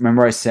percentage. Just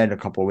remember I said a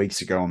couple of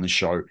weeks ago on the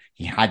show,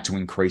 he had to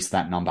increase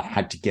that number,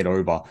 had to get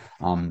over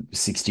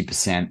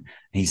 60%.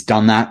 He's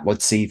done that.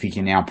 Let's see if he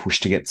can now push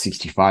to get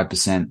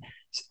 65%.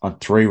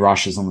 3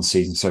 rushes on the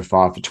season so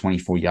far for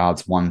 24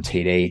 yards, 1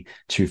 TD,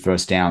 2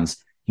 first downs.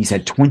 He's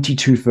had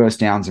 22 first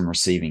downs in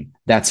receiving.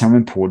 That's how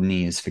important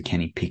he is for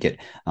Kenny Pickett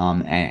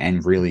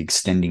and really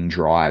extending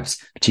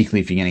drives, particularly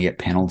if you're going to get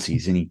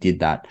penalties, and he did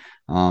that.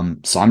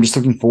 So I'm just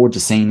looking forward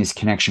to seeing this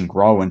connection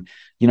grow. And,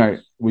 you know,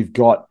 we've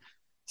got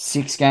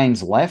 7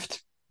 games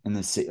left in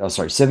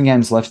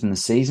the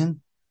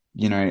season.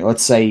 You know,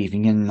 let's say if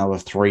you get another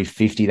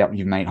 350, that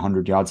you've made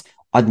 100 yards.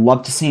 I'd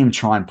love to see him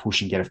try and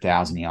push and get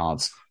 1,000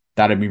 yards.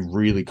 That'd be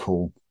really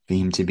cool for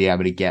him to be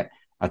able to get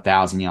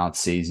 1,000-yard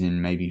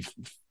season, maybe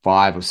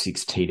 5 or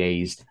 6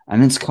 TDs.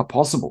 And it's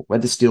possible.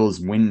 Whether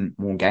Steelers win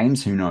more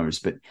games, who knows?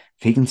 But if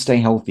he can stay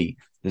healthy,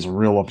 there's a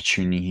real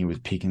opportunity here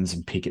with Pickens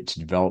and Pickett to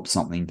develop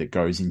something that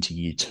goes into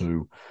year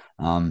 2.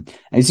 And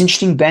it's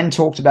interesting, Ben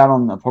talked about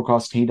on the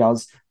podcast he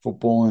does,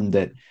 football, and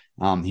that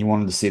he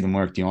wanted to see them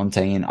work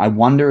Deontay in. I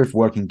wonder if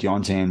working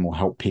Deontay in will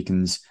help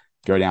Pickens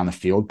go down the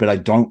field, but I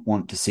don't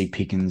want to see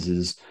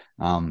Pickens's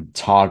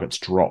targets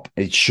drop.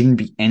 It shouldn't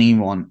be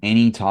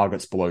any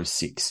targets below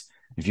 6.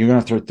 If you're going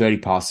to throw 30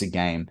 passes a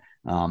game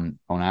on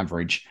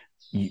average,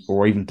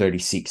 or even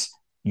 36,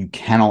 you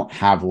cannot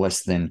have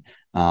less than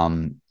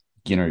 20%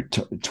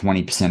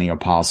 of your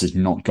passes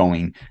not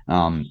going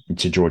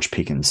to George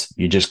Pickens.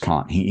 You just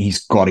can't.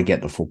 He's got to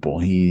get the football.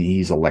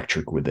 He's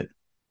electric with it.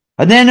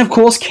 And then, of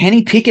course,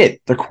 Kenny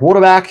Pickett, the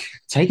quarterback,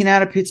 taken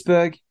out of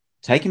Pittsburgh,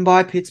 taken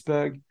by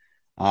Pittsburgh.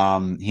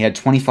 He had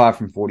 25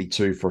 from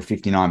 42 for a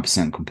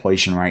 59%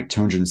 completion rate,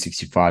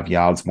 265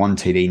 yards, 1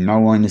 TD, no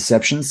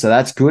interceptions. So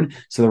that's good.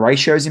 So the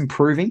ratio is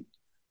improving.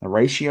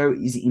 He's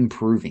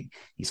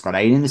got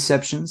 8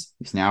 interceptions.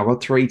 He's now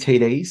got 3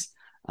 TDs.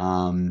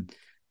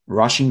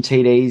 Rushing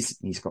TDs,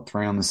 he's got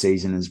 3 on the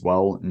season as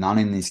well. None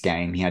in this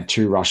game. He had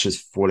 2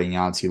 rushes, 14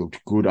 yards. He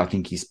looked good. I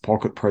think his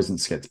pocket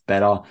presence gets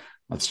better.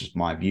 That's just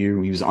my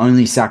view. He was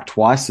only sacked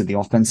twice, so the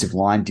offensive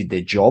line did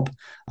their job.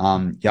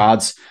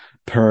 Yards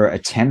per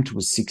attempt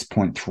was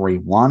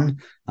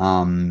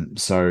 6.31.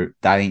 So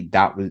I think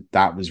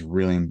that was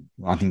really,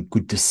 I think,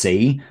 good to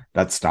see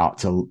that start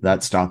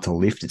to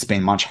lift. It's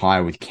been much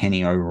higher with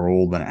Kenny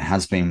overall than it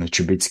has been with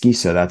Trubisky,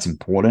 so that's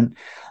important.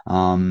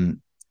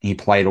 He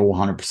played all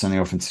 100% of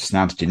the offensive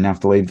snaps, didn't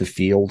have to leave the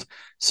field.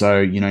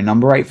 So,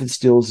 number 8 for the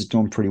Steelers is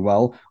doing pretty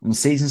well. On the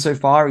season so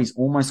far, he's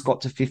almost got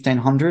to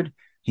 1,500.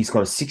 He's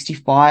got a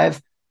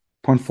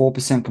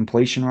 65.4%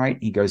 completion rate.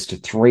 He goes to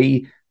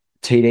 3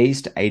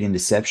 TDs to 8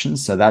 interceptions.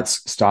 So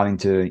that's starting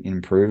to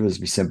improve, as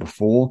we said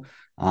before.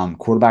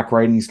 Quarterback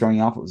rating is going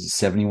up. It was a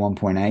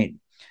 71.8.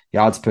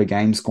 Yards per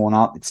game's gone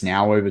up. It's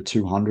now over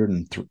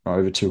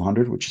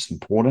 200, which is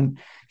important.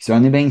 He's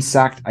only being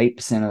sacked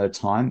 8% of the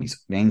time. He's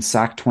being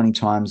sacked 20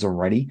 times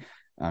already.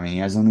 I mean, he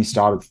has only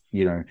started,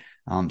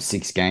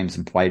 6 games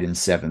and played in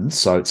 7.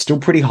 So it's still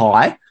pretty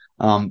high.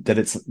 That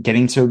it's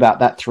getting to about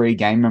that 3 a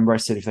game. Remember I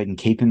said if they can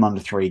keep him under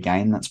 3 a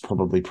game, that's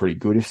probably pretty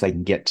good. If they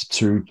can get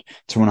to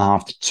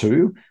 2.5 to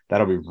 2,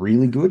 that'll be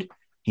really good.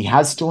 He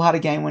has still had a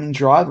game-winning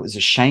drive. It was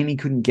a shame he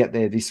couldn't get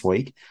there this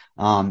week.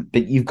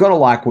 But you've got to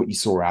like what you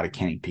saw out of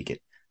Kenny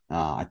Pickett.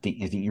 I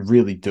think you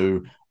really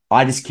do.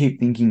 I just keep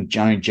thinking,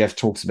 Jeff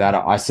talks about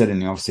it. I said in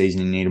the offseason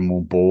he needed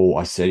more ball.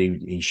 I said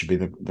he should be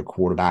the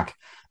quarterback.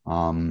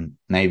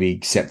 Maybe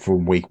except for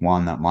week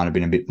 1, that might have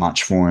been a bit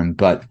much for him.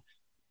 But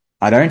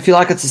I don't feel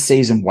like it's a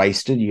season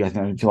wasted. I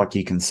don't feel like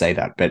you can say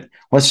that. But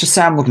let's just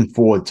say I'm looking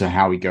forward to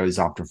how he goes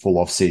after a full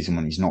off season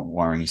when he's not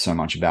worrying so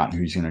much about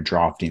who's going to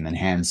draft him and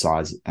hand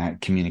size,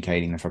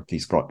 communicating the fact that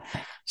he's got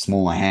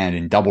smaller hand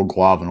and double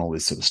glove and all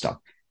this sort of stuff.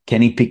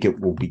 Kenny Pickett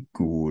will be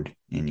good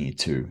in year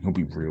 2. He'll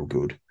be real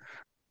good.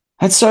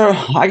 And so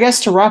I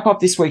guess to wrap up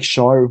this week's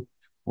show,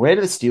 where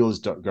do the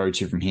Steelers go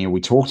to from here?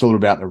 We talked a little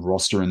about the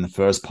roster in the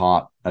first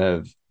part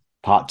of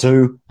part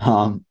 2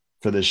 for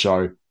the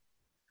show.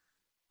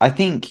 I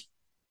think,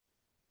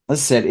 as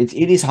I said, it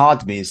is hard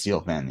to be a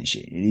Steel fan this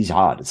year. It is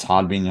hard. It's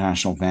hard to be a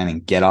national fan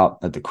and get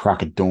up at the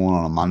crack of dawn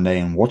on a Monday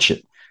and watch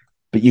it.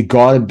 But you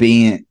got to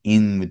be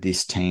in with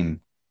this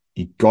team.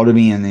 You got to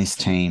be in this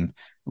team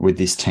with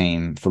this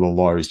team for the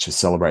lows to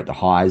celebrate the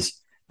highs.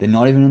 They're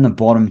not even in the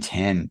bottom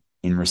 10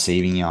 in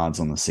receiving yards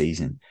on the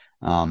season.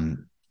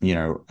 And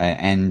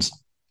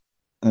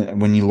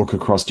when you look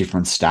across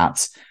different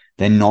stats,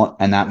 they're not,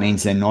 and that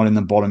means they're not in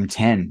the bottom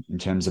 10 in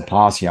terms of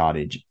pass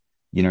yardage.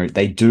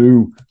 They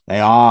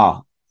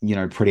are,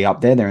 pretty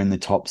up there. They're in the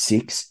top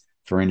 6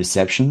 for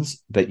interceptions,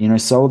 but,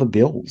 so are the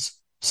Bills.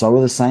 So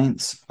are the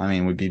Saints. I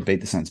mean, we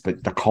beat the Saints,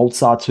 but the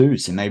Colts are too.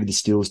 So maybe the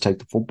Steelers take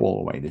the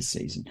football away this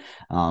season.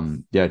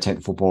 Take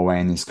the football away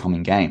in this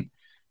coming game.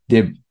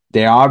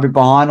 They are a bit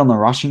behind on the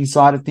rushing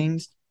side of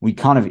things. You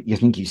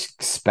think you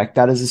expect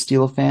that as a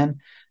Steeler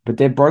fan, but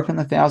they've broken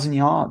the 1,000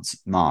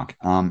 yards mark.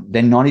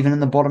 They're not even in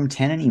the bottom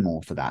 10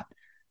 anymore for that.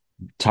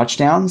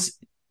 Touchdowns,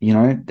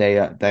 they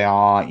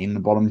are in the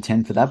bottom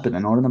 10 for that, but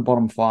they're not in the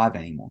bottom 5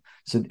 anymore.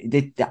 So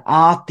there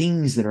are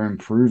things that are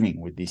improving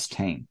with this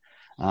team.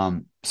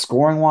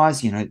 Scoring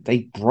wise,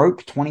 they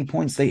broke 20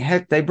 points.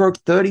 They broke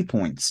 30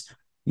 points,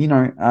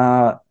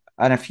 and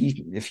a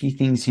few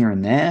things here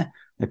and there.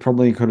 They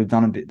probably could have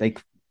done a bit. They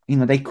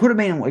could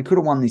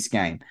have won this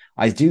game.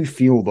 I do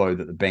feel though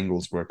that the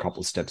Bengals were a couple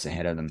of steps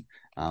ahead of them,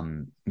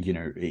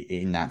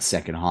 in that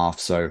second half.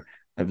 So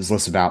it was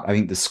less about, I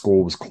think the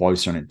score was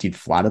closer and it did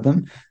flatter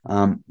them.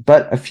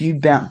 But a few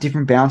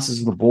different bounces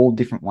of the ball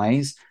different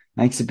ways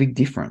makes a big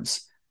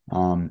difference.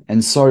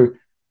 And so,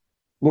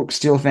 look,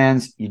 Steelers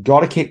fans, you got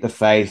to keep the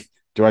faith.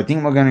 Do I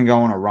think we're going to go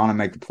on a run and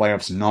make the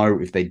playoffs? No.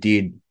 If they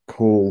did,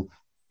 cool.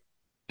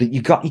 But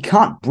you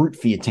can't brute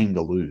for your team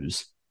to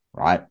lose,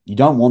 right? You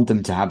don't want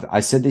them to have. I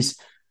said this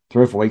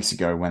 3 or 4 weeks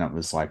ago when it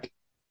was like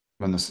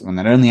when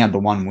they only had the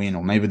 1 win,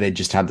 or maybe they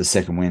just had the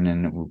second win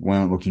and it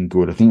weren't looking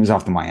good. I think it was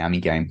after the Miami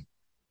game.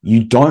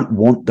 You don't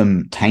want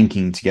them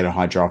tanking to get a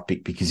high draft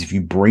pick, because if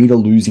you breed a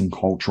losing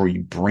culture or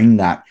you bring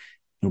that,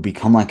 it'll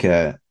become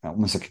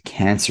almost like a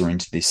cancer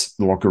into this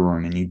locker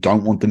room, and you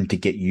don't want them to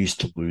get used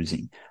to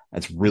losing.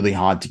 It's really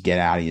hard to get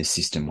out of your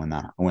system when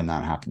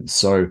that happens.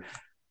 So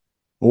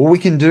all we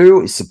can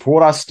do is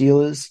support our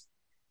Steelers.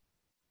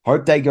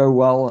 Hope they go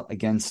well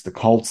against the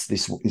Colts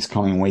this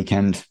coming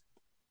weekend.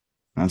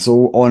 That's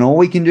all. And all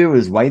we can do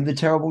is wave the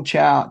terrible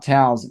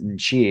towels and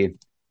cheer.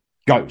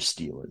 Go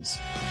Steelers.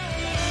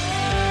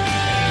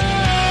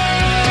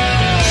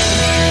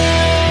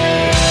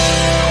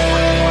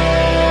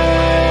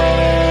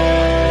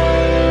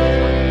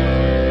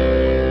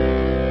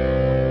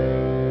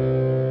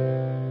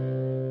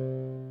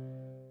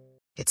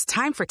 It's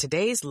time for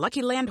today's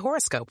Lucky Land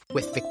horoscope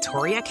with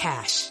Victoria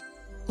Cash.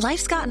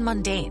 Life's gotten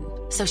mundane,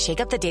 so shake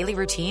up the daily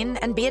routine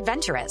and be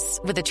adventurous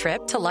with a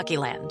trip to Lucky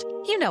Land.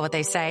 You know what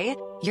they say,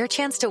 your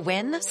chance to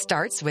win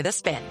starts with a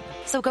spin.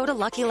 So go to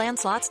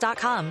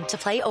LuckyLandSlots.com to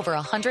play over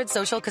 100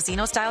 social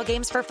casino-style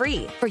games for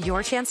free for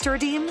your chance to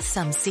redeem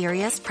some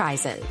serious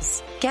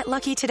prizes. Get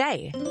lucky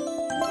today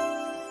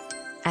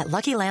at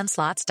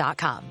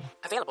LuckyLandSlots.com.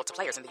 Available to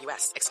players in the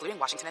U.S., excluding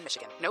Washington and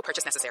Michigan. No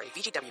purchase necessary.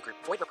 VGW Group.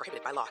 Void where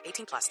prohibited by law.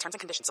 18+. Terms and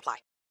conditions apply.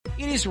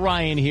 It is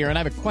Ryan here, and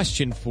I have a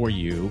question for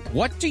you.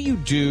 What do you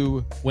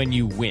do when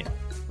you win?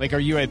 Like, are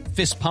you a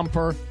fist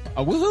pumper,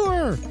 a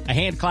woohooer, a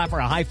hand clapper,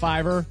 a high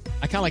fiver?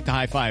 I kind of like the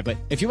high five, but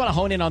if you want to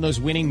hone in on those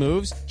winning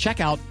moves, check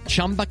out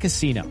Chumba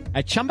Casino.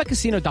 At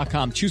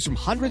ChumbaCasino.com, choose from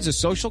hundreds of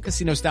social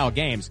casino-style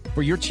games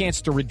for your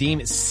chance to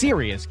redeem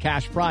serious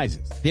cash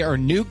prizes. There are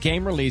new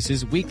game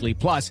releases weekly,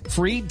 plus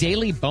free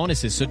daily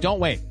bonuses. So don't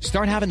wait.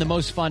 Start having the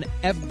most fun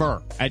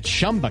ever at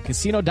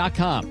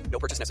ChumbaCasino.com. No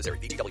purchase necessary.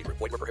 VGW Group.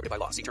 Void where prohibited by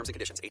law. See terms and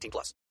conditions.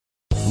 18+.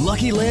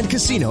 Lucky Land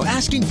Casino,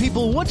 asking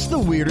people, what's the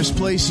weirdest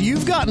place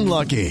you've gotten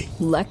lucky?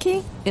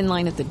 Lucky? In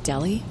line at the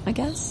deli, I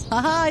guess?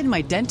 Aha, in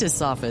my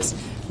dentist's office.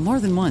 More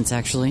than once,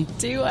 actually.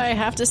 Do I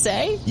have to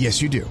say?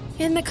 Yes, you do.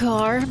 In the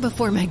car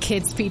before my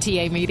kids'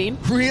 PTA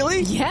meeting.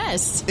 Really?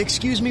 Yes.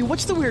 Excuse me,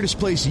 what's the weirdest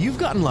place you've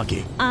gotten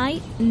lucky?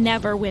 I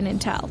never win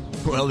and tell.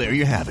 Well, there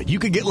you have it. You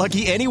can get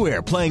lucky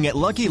anywhere, playing at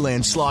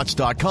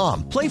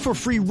LuckyLandSlots.com. Play for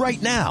free right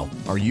now.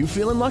 Are you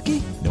feeling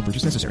lucky? No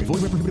purchase necessary.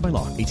 Void where prohibited by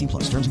law. 18+.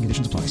 Terms and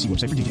conditions apply. See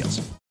website for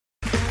details.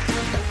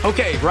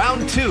 Okay,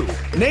 round two.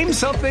 Name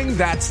something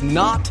that's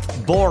not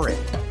boring.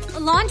 A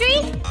laundry?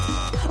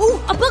 Ooh,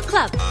 a book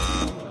club.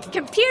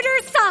 Computer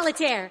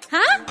solitaire,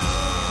 huh?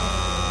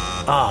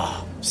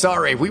 Ah,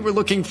 sorry, we were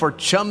looking for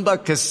Chumba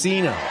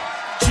Casino.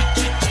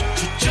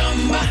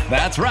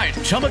 That's right,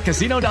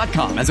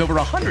 ChumbaCasino.com has over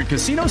 100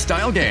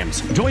 casino-style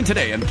games. Join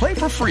today and play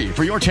for free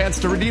for your chance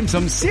to redeem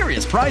some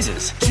serious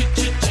prizes.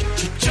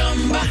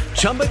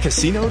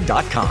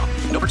 ChumbaCasino.com.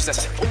 No purchase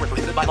necessary. Void where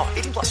prohibited by law.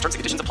 18+. Terms and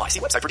conditions apply. See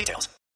website for details.